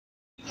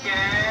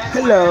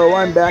Hello,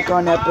 I'm back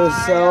on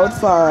episode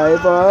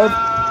 5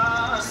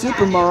 of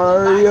Super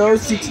Mario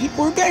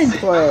 64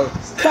 gameplay.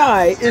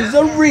 Kai is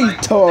a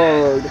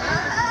retard.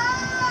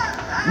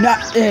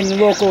 Not in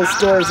local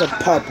stores of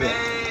public.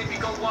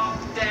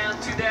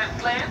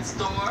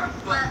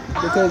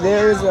 Because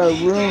there is a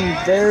room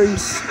very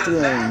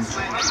strange.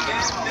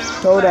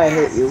 Toad, I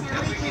hate you.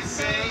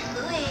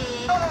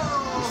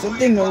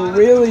 Something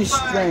really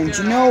strange.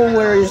 You know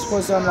where you're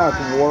supposed to unlock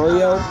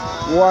Wario?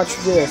 Watch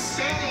this.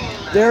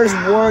 There's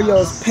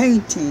Wario's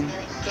painting.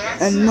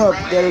 And look,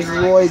 there's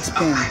Lloyd's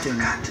painting.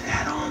 Nothing.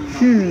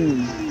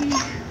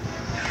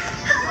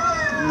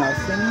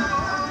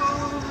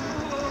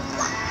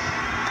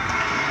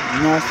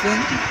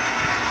 Nothing.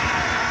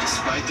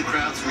 Despite the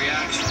crowd's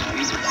reaction,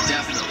 we were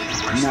definitely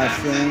the worst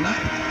act that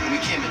night. We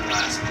came in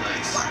last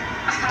place.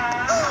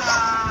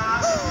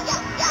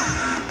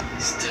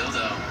 Still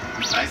though,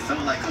 I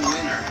felt like a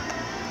winner.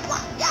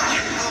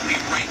 We'll be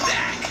right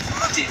back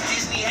to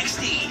Disney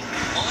XD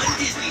on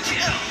Disney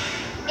Channel.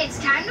 It's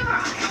time to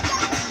rock.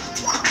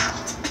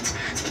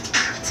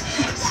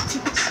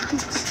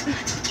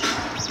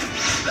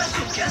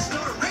 Special guest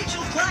star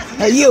Rachel Platten.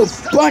 Hey, you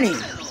bunny!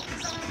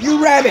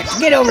 You rabbit,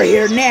 get over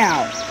here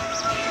now!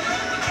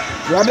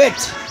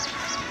 Rabbit,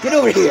 get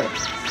over here! The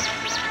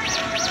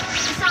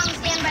song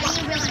Stand By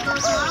Me really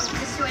goes along with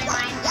the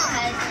storyline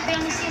because the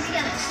family stays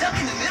together. Stuck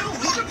in the middle,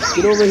 we could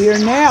Get over here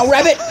now,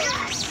 rabbit!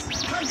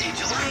 Monday,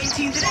 July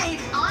 18th at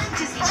 8 On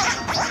Disney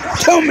Channel.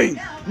 Tell me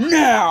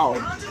now!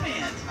 on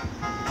demand.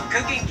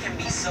 Cooking can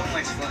be so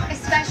much fun.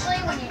 Especially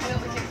when you do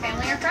it with your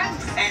family or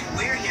friends. And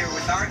we're here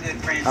with our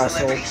good friend, Asshole.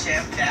 celebrity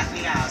chef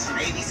Daphne House from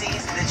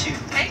ABC's The Chew.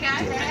 Hey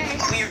guys. Hey.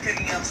 We are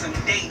cooking up some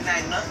date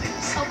night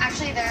muffins. Oh,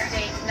 actually they're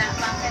date nut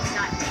muffins,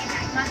 not date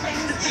night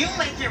muffins. You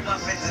make your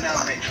muffins in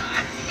oven.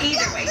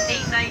 Either way,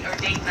 date night or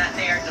date nut,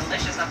 they are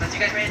delicious muffins.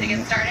 You guys ready to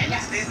get started?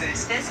 Let's do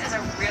this. This is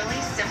a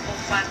really simple,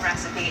 fun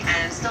recipe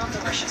and still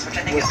delicious, which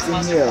I think is What's the in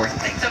most here?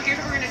 important thing. So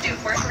here's what we're gonna do.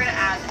 First, we're gonna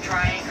add the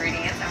dry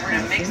ingredients and we're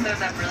gonna mix those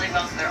up really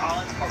well so they're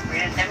all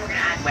incorporated. Then we're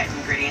gonna add wet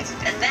ingredients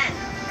and then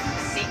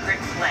the secret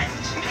blend.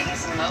 We're taking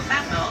some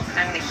low-fat milk.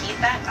 I'm gonna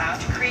heat that up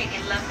to create a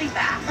lovely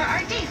bath for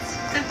our dates.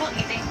 Simple,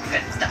 easy,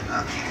 good stuff.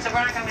 Okay. So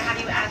Veronica, I'm gonna have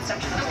you add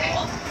stuff to the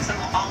bowl. Some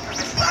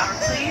all-purpose flour,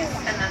 please,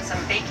 and then some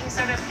baking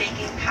soda,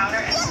 baking powder,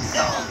 and some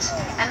salt.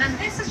 And then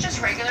this is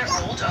just regular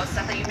old oat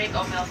stuff that you make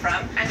oatmeal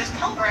from, and just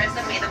pulverize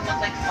them, made them look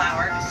like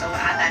flour. So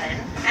add that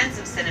in, and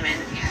some cinnamon,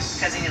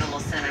 because you need a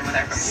little cinnamon with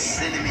our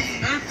cookies.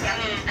 Cinnamon.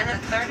 And then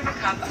a third of a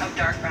cup of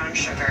dark brown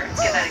sugar. Let's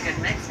give that a good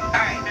mix. All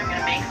right, now we're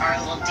gonna make our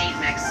little date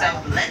mix. So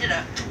blend it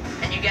up,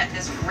 and you get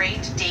this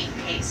great date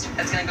paste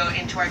that's gonna go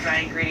into our dry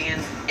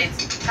ingredients.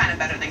 It's kind of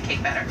better than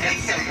cake batter.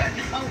 It's so good.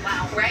 Oh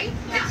wow. Right?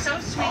 Yeah. It's so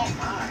sweet. Oh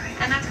my.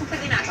 And that's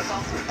completely natural.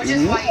 Which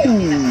is why you don't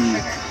need that much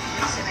sugar.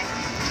 I'm assuming.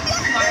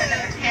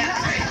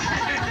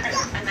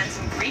 And then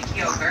some Greek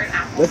yogurt,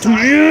 apple Let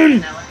sauce, me in.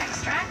 vanilla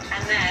extract,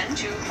 and then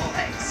 2 whole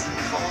eggs.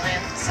 Fold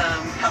in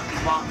some healthy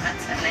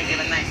walnuts, and they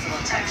give a nice little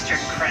texture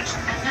and crunch.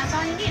 And that's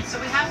all you need. So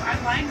we have our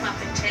lined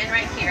muffin tin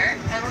right here,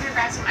 and we're gonna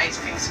grab some ice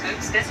cream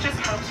scoops. This just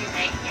helps you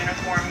make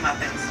uniform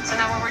muffins. So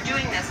now while we're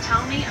doing this,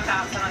 tell me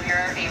about some of your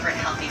favorite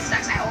healthy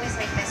snacks. I always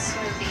make this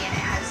smoothie and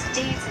it has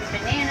dates and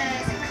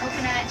bananas and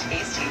coconut.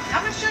 Tasty.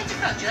 How much do you like to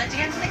cook? Do you like to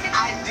get into the kitchen?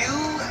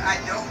 I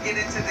don't get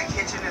into the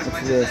kitchen as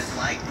much as I'd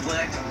like,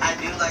 but I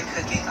do like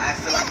cooking. I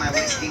feel like my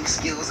whisking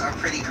skills are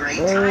pretty great.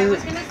 I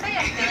was gonna say,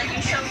 I feel like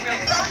you showed real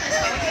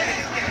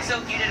promise.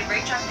 So you did a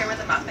great job here with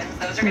the muffins.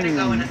 Those are gonna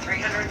go in a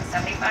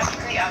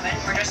 375-degree oven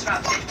for just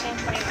about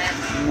 15-20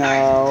 minutes. No.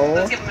 All right,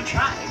 let's give them a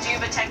try. Do you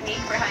have a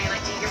technique for how you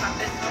like to eat your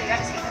muffins? Well, you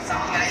gotta see this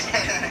all.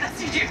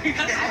 You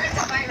gotta I like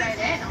to bite right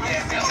in,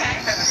 honestly. Okay.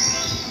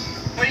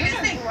 What do you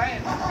think?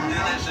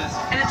 Delicious.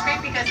 And it's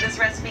great because this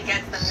recipe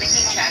gets the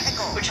Mickey check,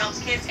 which helps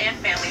kids and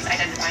families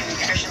identify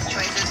nutritious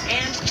choices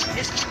and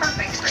is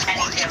perfect for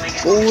any family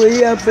get.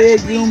 Only a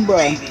big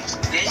Goomba. Baby.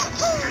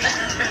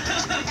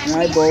 Can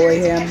I bully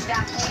him?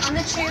 On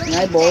the chew. Can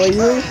I bully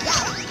you?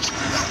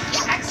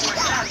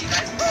 Excellent job, you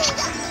guys.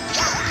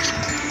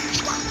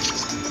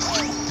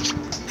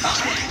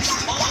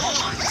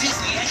 On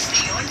Disney XD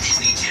on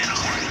Disney Channel.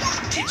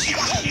 Did you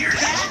hear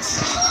that?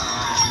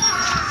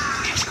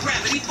 It's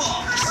Gravity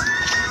Falls.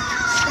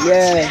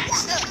 Yeah.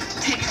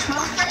 Take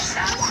 12 fresh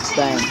steps.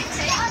 Bang.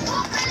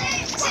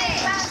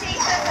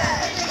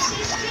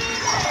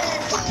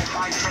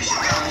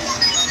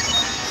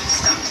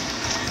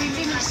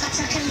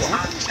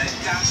 A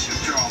dash of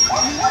drama.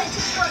 You want it to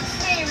strike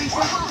fear into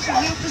the heart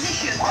of your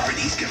position. For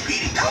these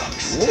competing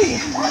cooks, Ooh.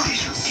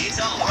 it's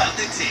all about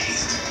the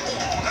taste. Oh,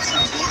 that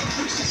sounds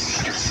delicious.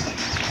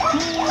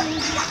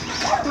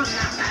 Wasn't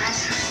that bad?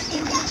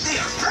 They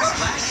are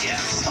first-class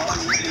chefs.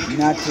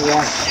 Not to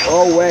watch.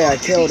 Oh wait, I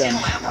killed him.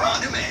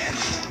 On demand.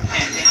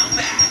 And now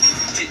back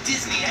to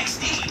Disney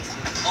XD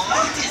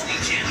on Disney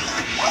Channel.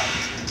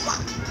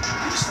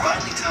 It was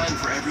finally time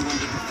for everyone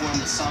to perform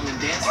the song and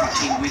dance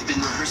routine we've been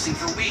rehearsing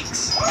for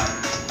weeks.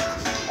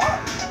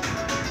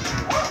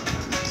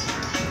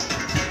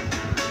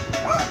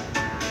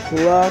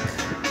 Pluck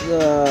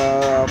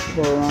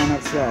piranha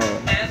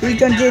flower. We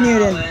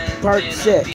continued in part 6.